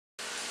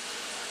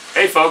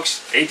Hey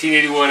folks,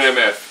 1881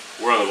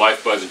 MF. We're on the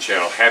Life Buzzing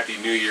channel. Happy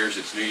New Year's.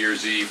 It's New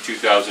Year's Eve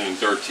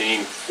 2013.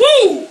 Woo!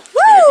 It's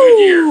been a good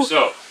year.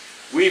 So,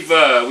 we've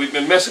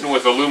been messing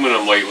with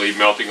aluminum lately,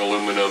 melting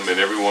aluminum, and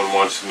everyone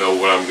wants to know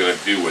what I'm going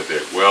to do with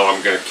it. Well,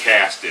 I'm going to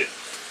cast it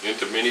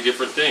into many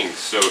different things.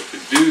 So, to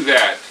do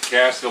that, to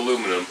cast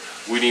aluminum,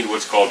 we need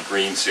what's called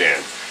green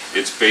sand.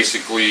 It's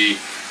basically,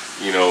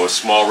 you know, a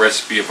small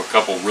recipe of a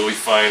couple really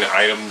fine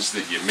items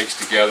that you mix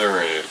together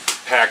and it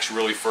packs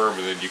really firm,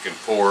 and then you can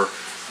pour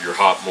your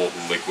hot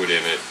molten liquid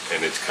in it,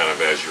 and it's kind of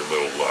as your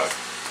little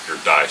your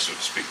dye, so to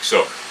speak.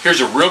 So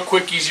here's a real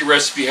quick, easy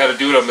recipe how to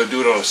do it. I'm going to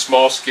do it on a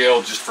small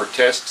scale just for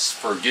tests,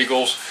 for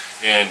giggles,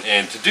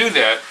 and to do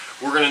that,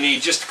 we're going to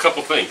need just a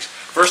couple things.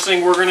 First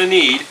thing we're going to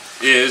need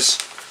is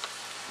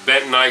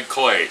bentonite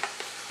clay.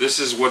 This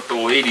is what the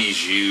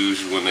ladies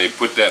use when they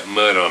put that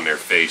mud on their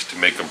face to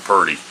make them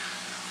purty.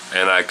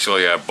 And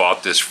actually, I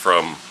bought this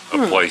from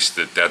a place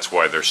that's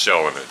why they're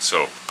selling it.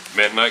 So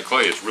bentonite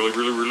clay is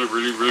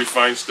really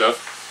fine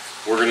stuff.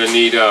 We're going to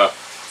need, let's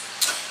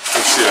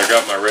see, I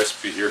got my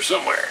recipe here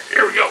somewhere.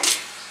 Here we go.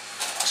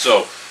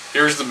 So,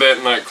 here's the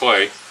bentonite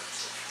clay.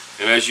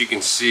 And as you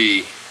can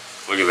see,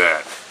 look at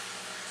that.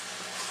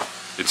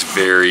 It's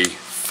very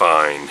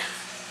fine.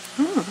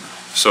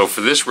 So,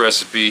 for this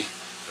recipe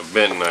of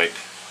bentonite,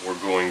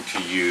 we're going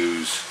to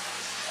use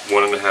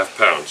 1.5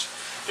 pounds.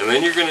 And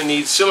then you're going to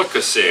need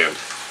silica sand,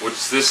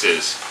 which this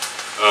is.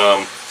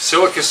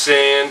 Silica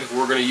sand,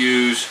 we're going to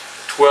use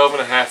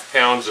 12.5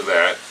 pounds of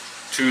that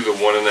to the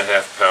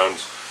 1.5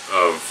 pounds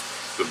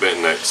of the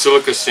bentonite.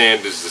 Silica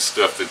sand is the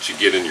stuff that you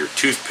get in your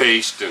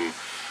toothpaste and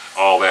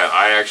all that.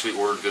 I actually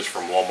ordered this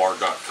from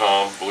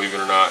Walmart.com, believe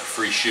it or not,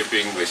 free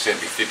shipping. They sent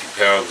me 50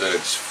 pounds and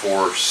it's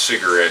 4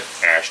 cigarette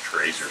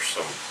ashtrays or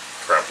some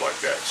crap like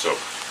that. So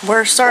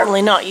we're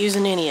certainly not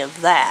using any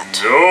of that.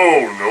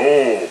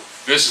 No.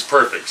 This is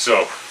perfect.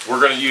 So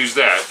we're going to use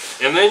that.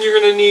 And then you're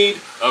going to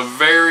need a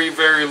very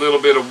little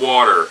bit of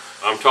water.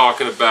 I'm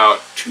talking about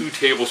 2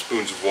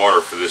 tablespoons of water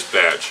for this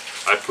batch.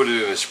 I put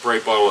it in a spray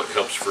bottle. It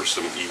helps for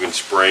some even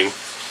spraying.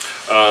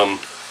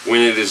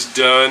 When it is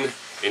done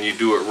and you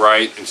do it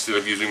right, instead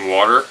of using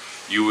water,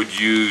 you would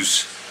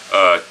use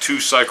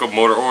 2-cycle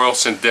motor oil,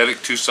 synthetic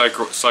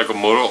 2-cycle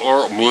motor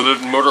oil.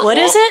 What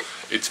is it?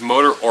 It's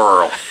motor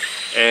oil,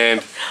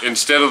 and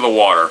instead of the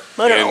water.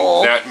 Motor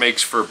oil. That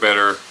makes for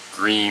better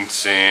green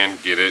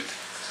sand. Get it?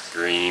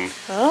 Green.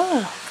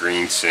 Oh.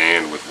 Green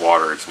sand with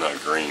water. It's not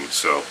green.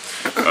 So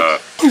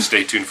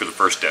stay tuned for the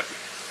first step.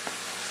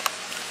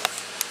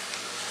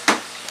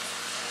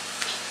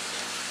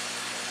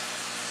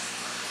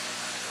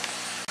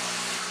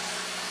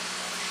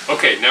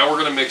 Okay, now we're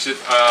going to mix it.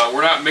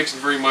 We're not mixing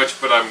very much,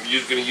 but I'm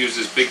going to use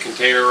this big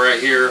container right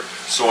here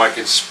so I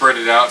can spread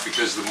it out,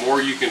 because the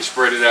more you can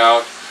spread it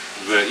out,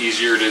 the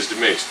easier it is to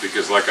mix.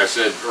 Because like I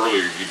said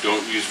earlier, you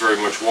don't use very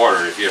much water,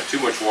 and if you have too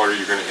much water,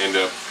 you're going to end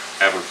up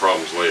having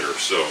problems later.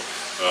 So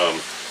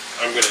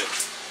I'm going to,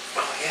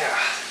 oh yeah.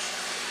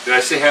 Did I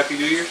say Happy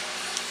New Year?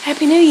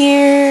 Happy New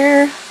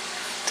Year.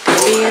 It's going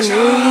to be a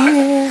new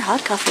year.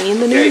 Hot coffee in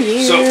the new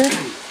year. So,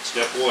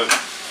 step 1.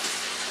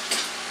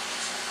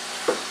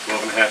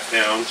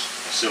 12.5 pounds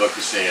of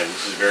silica sand.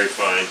 This is very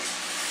fine,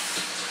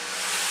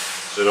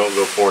 so don't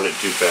go pouring it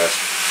too fast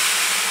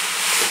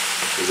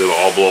because it'll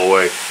all blow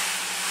away.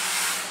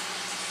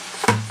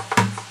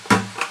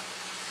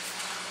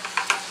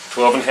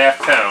 12.5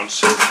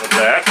 pounds of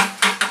that,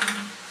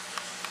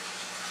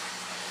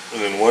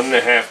 and then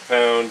 1.5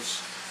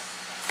 pounds.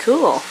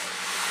 Cool.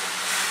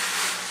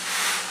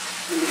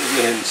 Go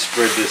ahead and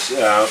spread this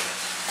out.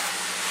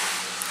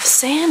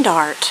 Sand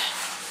art.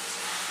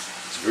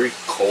 It's very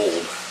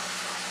cold.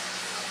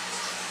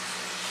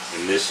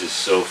 And this is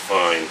so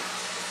fine.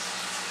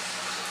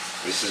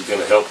 This is going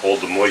to help hold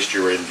the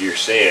moisture into your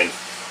sand.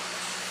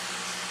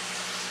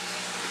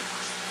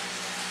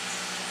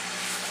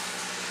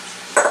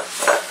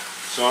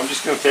 So I'm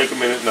just going to take a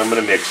minute and I'm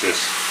going to mix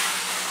this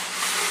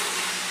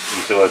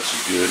until it's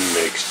good and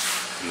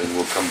mixed, and then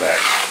we'll come back.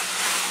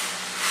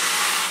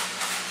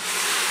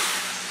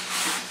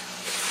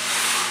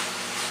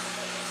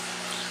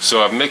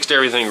 So I've mixed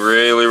everything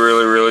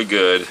really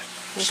good.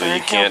 So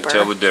you can't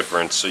tell the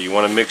difference. So you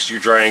want to mix your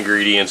dry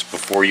ingredients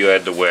before you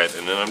add the wet.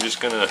 And then I'm just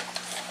going to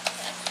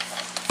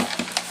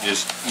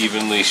just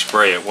evenly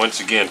spray it. Once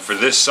again, for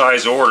this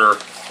size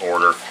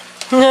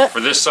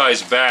for this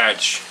size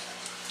batch,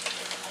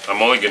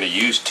 I'm only going to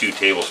use 2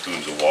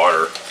 tablespoons of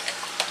water.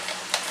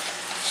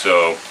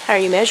 So how are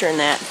you measuring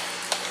that?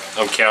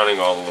 I'm counting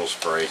all the little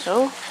sprays.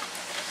 Oh.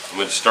 I'm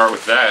going to start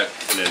with that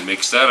and then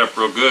mix that up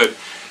real good.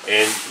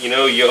 And you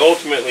know, you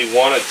ultimately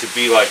want it to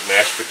be like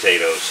mashed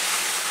potatoes.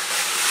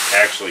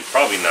 Actually,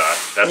 probably not.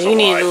 That's you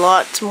need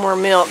lots more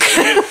milk.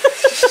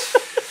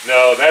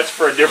 No, that's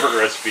for a different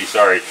recipe.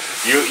 Sorry.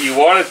 You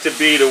want it to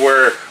be to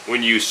where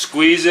when you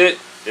squeeze it,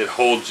 it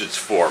holds its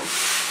form,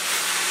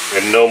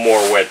 and no more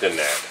wet than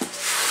that.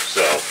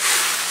 So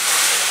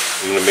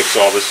I'm gonna mix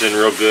all this in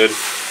real good,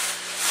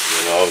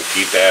 and I'll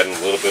keep adding a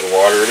little bit of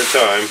water at a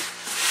time.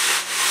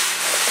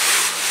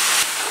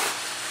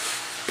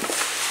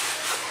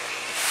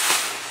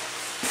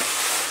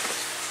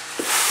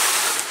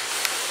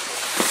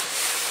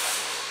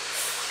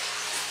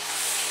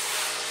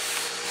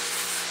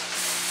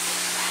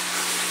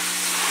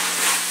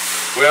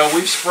 Well,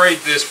 we've sprayed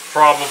this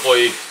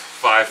probably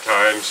 5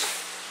 times,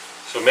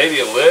 so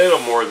maybe a little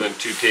more than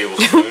 2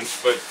 tablespoons,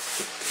 but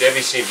Debbie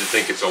seems to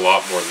think it's a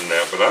lot more than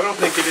that, but I don't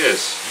think it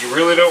is. You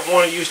really don't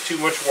want to use too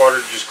much water,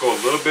 just go a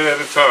little bit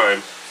at a time,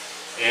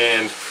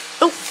 and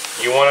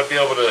you want to be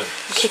able to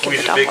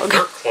squeeze a big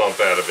dirt clump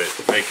out of it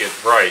to make it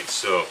right.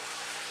 So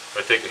if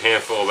I take a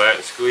handful of that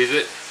and squeeze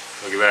it,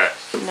 look at that.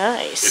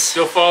 Nice. It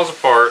still falls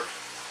apart,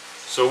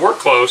 so we're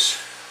close.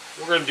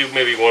 We're going to do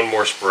maybe one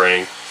more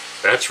spraying.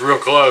 That's real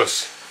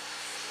close.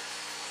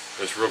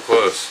 That's real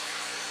close.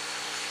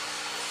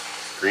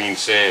 Green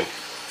sand.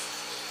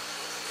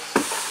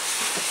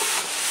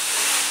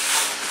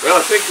 Well,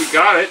 I think we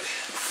got it.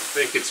 I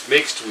think it's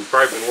mixed. We've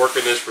probably been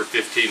working this for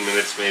 15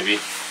 minutes maybe.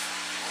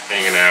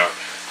 Hanging out.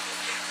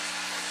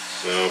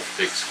 So,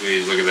 take a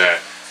squeeze. Look at that.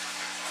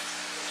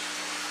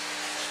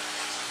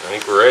 I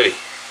think we're ready.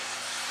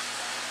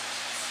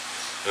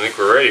 I think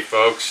we're ready,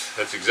 folks.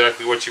 That's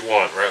exactly what you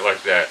want, right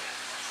like that.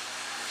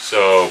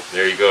 So,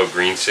 there you go,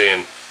 green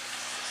sand.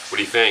 What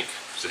do you think?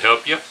 Does it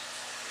help you?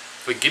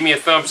 But give me a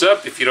thumbs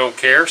up if you don't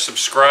care.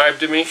 Subscribe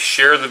to me.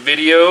 Share the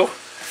video.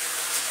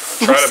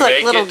 Try Looks to like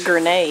make little it.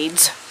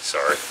 Grenades.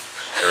 Sorry.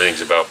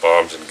 Everything's about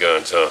bombs and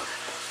guns, huh?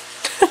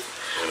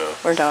 You know.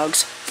 Or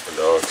dogs. Or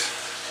dogs.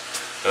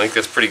 I think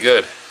that's pretty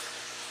good.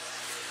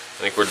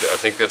 I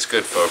think that's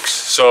good, folks.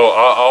 So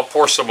I'll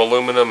pour some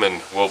aluminum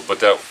and we'll put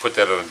that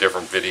on a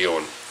different video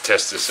and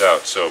test this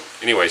out. So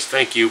anyways,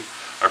 thank you.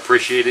 I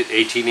appreciate it.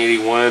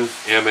 1881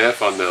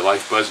 MF on the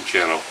Life Buzzing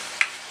channel.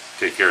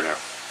 Take care now.